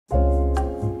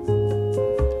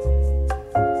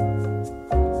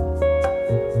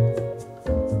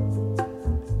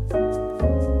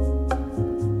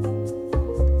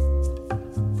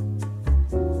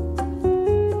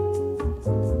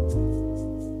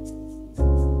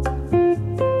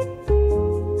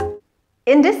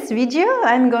In this video,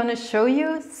 I'm gonna show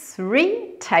you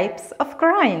 3 types of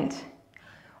grind.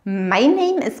 My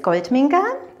name is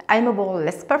Goldminka. I'm a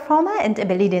burlesque performer and a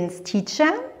belly dance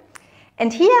teacher.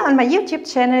 And here on my YouTube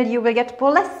channel, you will get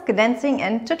burlesque dancing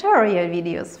and tutorial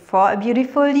videos for a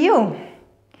beautiful you.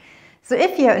 So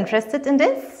if you're interested in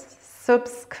this,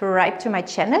 subscribe to my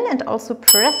channel and also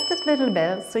press this little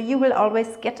bell so you will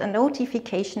always get a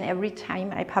notification every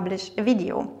time I publish a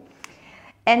video.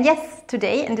 And yes,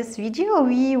 today in this video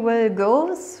we will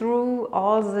go through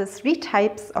all the 3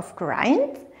 types of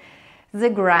grinds. The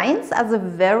grinds are the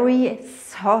very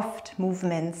soft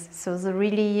movements, so the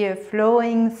really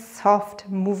flowing soft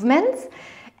movements.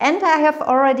 And I have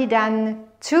already done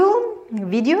 2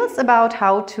 videos about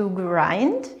how to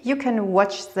grind. You can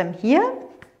watch them here.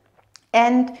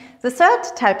 And the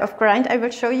 3rd type of grind I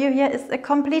will show you here is a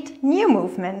complete new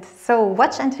movement. So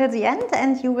watch until the end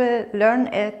and you will learn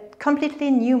a completely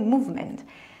new movement.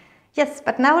 Yes,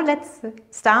 but now let's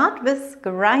start with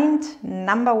grind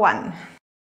number 1.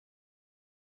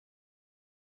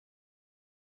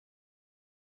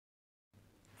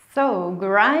 So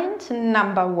grind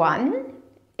number 1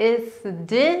 is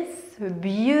this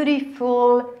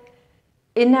beautiful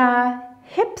inner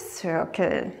hip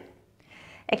circle.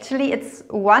 Actually, it's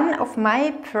one of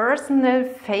my personal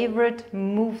favorite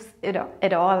moves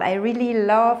at all. I really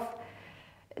love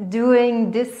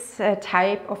doing this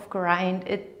type of grind.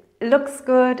 It looks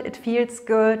good, it feels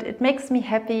good, it makes me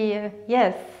happy,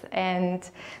 yes. And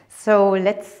so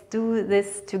let's do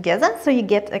this together. So you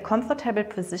get a comfortable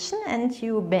position and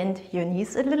you bend your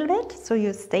knees a little bit, so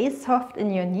you stay soft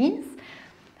in your knees.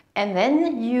 And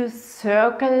then you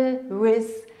circle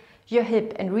with your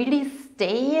hip and really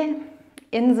stay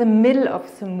in the middle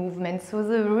of the movement. So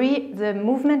the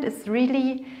movement is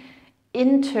really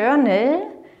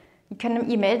internal. You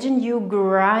can imagine you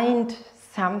grind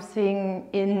something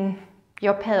in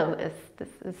your pelvis. This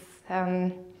is,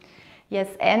 yes,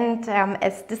 and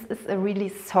as this is a really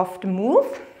soft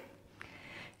move,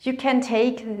 you can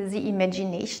take the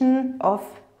imagination of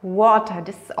water.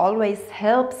 This always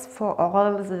helps for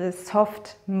all the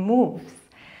soft moves.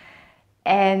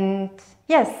 And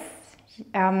yes,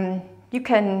 you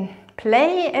can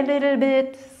play a little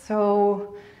bit, so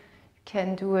you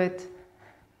can do it,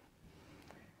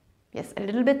 yes, a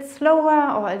little bit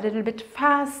slower or a little bit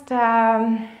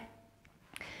faster.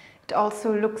 It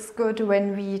also looks good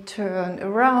when we turn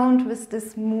around with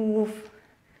this move.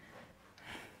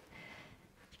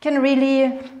 You can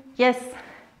really, yes,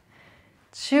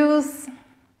 choose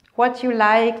what you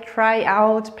like, try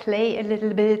out, play a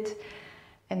little bit.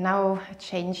 And now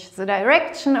change the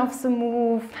direction of the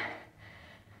move.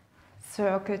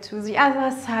 Circle to the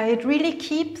other side. Really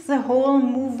keep the whole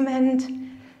movement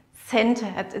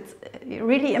centered. It's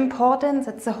really important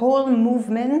that the whole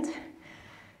movement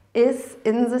is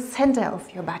in the center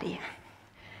of your body.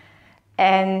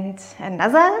 And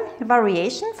another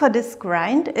variation for this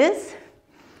grind is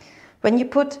when you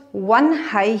put one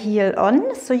high heel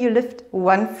on, so you lift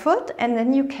one foot and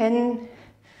then you can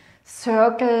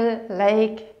circle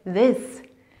like this.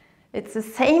 It's the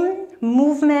same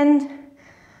movement,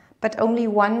 but only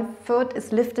one foot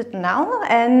is lifted now,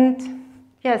 and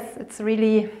yes, it's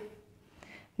really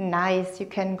nice. You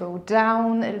can go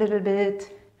down a little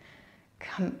bit,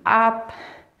 come up,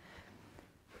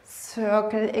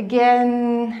 circle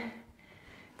again.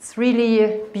 It's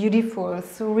really beautiful.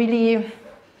 So really,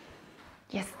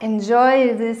 yes,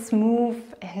 enjoy this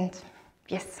move and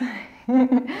yes.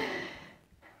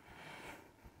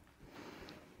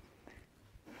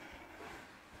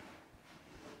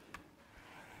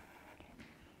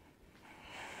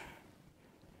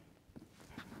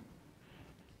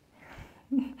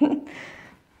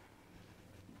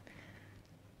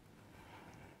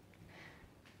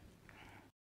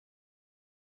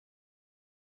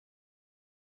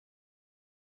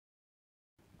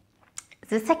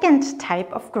 The second type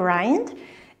of grind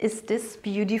is this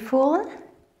beautiful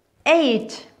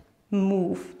 8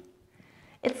 move.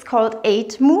 It's called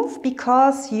 8 move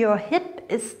because your hip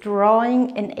is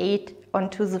drawing an 8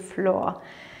 onto the floor.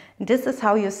 This is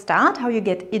how you start, how you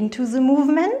get into the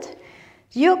movement.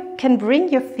 You can bring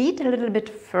your feet a little bit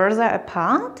further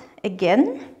apart.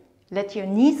 Again, let your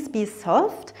knees be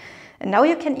soft. And now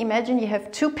you can imagine you have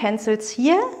 2 pencils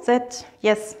here that,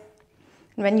 yes,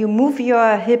 when you move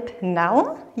your hip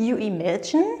now, you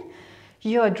imagine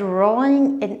you're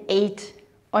drawing an 8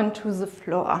 onto the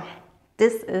floor.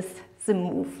 This is the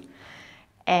move.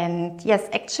 And yes,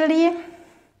 actually,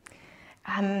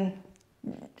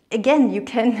 again, you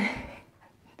can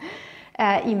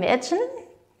imagine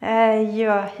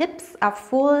your hips are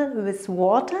full with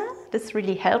water. This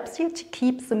really helps you to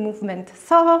keep the movement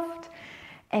soft.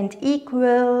 and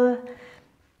equal.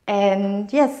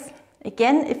 And yes,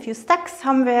 again, if you stuck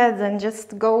somewhere, then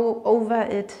just go over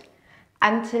it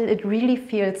until it really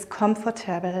feels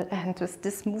comfortable. And with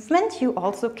this movement, you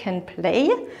also can play.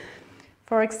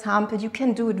 For example, you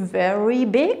can do it very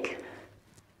big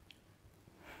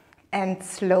and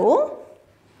slow.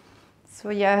 So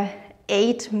your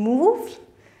 8 moves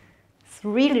is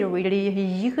really, really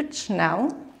huge now.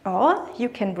 Or you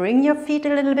can bring your feet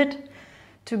a little bit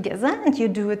together and you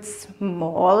do it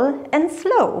small and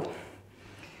slow.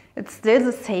 It's still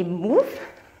the same move,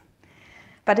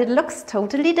 but it looks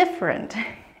totally different.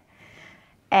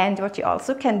 And what you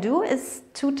also can do is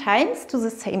 2 times to the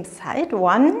same side.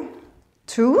 1,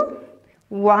 2,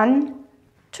 1,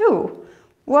 2.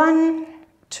 1,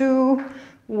 2,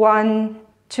 1,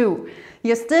 2.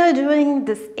 You're still doing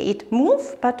this 8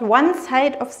 move, but one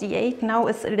side of the 8 now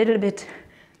is a little bit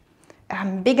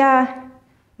bigger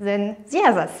than the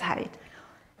other side.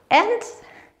 And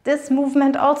this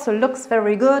movement also looks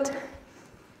very good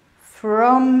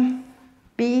from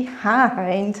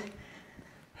behind.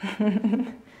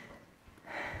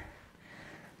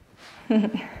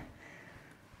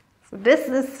 So this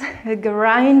is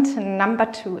grind number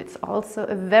 2. It's also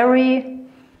a very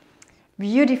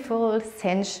beautiful,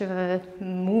 sensual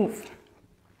move.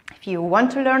 If you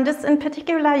want to learn this in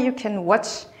particular, you can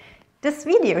watch this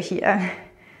video here.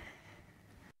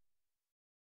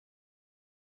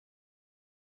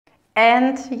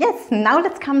 And yes, now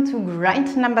let's come to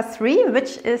grind number 3,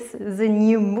 which is the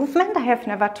new movement I have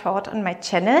never taught on my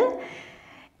channel.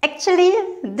 Actually,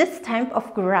 this type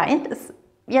of grind is,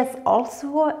 yes,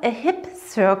 also a hip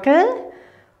circle,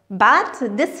 but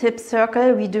this hip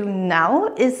circle we do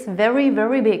now is very,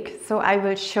 very big. So I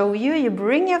will show you. You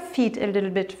bring your feet a little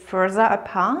bit further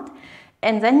apart,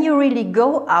 and then you really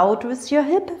go out with your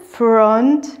hip,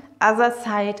 front, other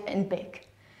side and back.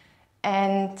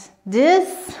 And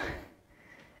this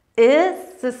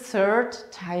is the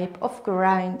 3rd type of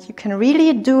grind. You can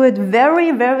really do it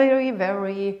very, very,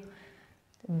 very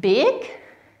big.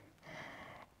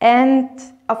 And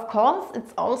of course,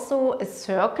 it's also a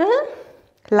circle,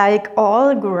 like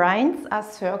all grinds are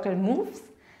circle moves.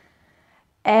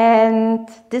 And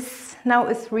this now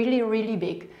is really, really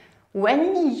big.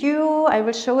 When you, I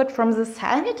will show it from the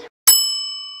side,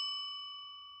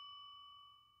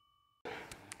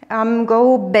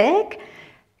 go back,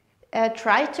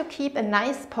 try to keep a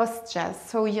nice posture.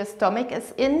 So your stomach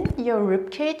is in, your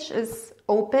rib cage is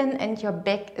open and your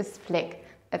back is flat.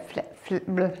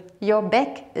 Your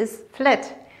back is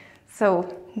flat. So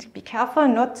be careful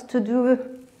not to do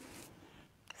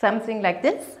something like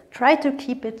this. Try to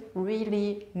keep it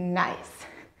really nice.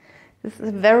 This is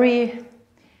a very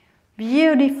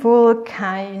beautiful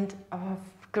kind of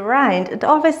grind. It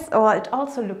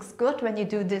also looks good when you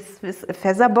do this with a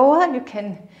feather boa. You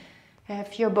can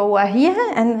have your boa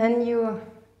here and then you,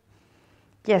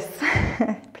 yes,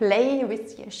 play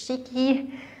with your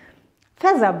cheeky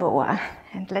feather boa.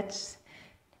 And let's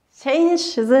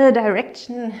change the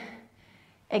direction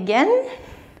again.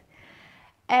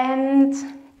 And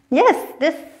yes,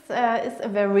 this is a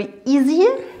very easy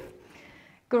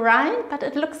grind, but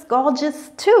it looks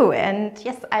gorgeous too. And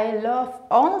yes, I love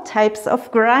all types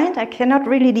of grind. I cannot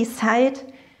really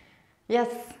decide, yes,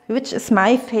 which is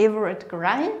my favorite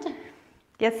grind.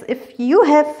 Yes, if you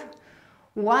have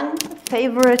one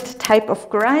favorite type of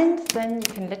grind, then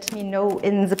you can let me know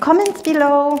in the comments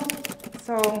below.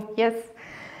 So yes,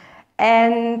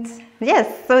 and yes,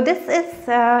 so this is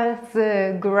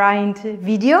the grind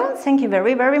video. Thank you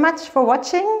very, very much for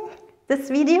watching this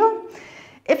video.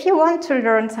 If you want to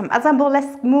learn some other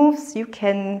burlesque moves, you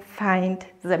can find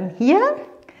them here.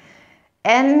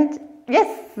 And yes,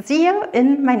 see you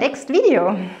in my next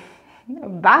video.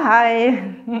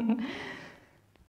 Bye!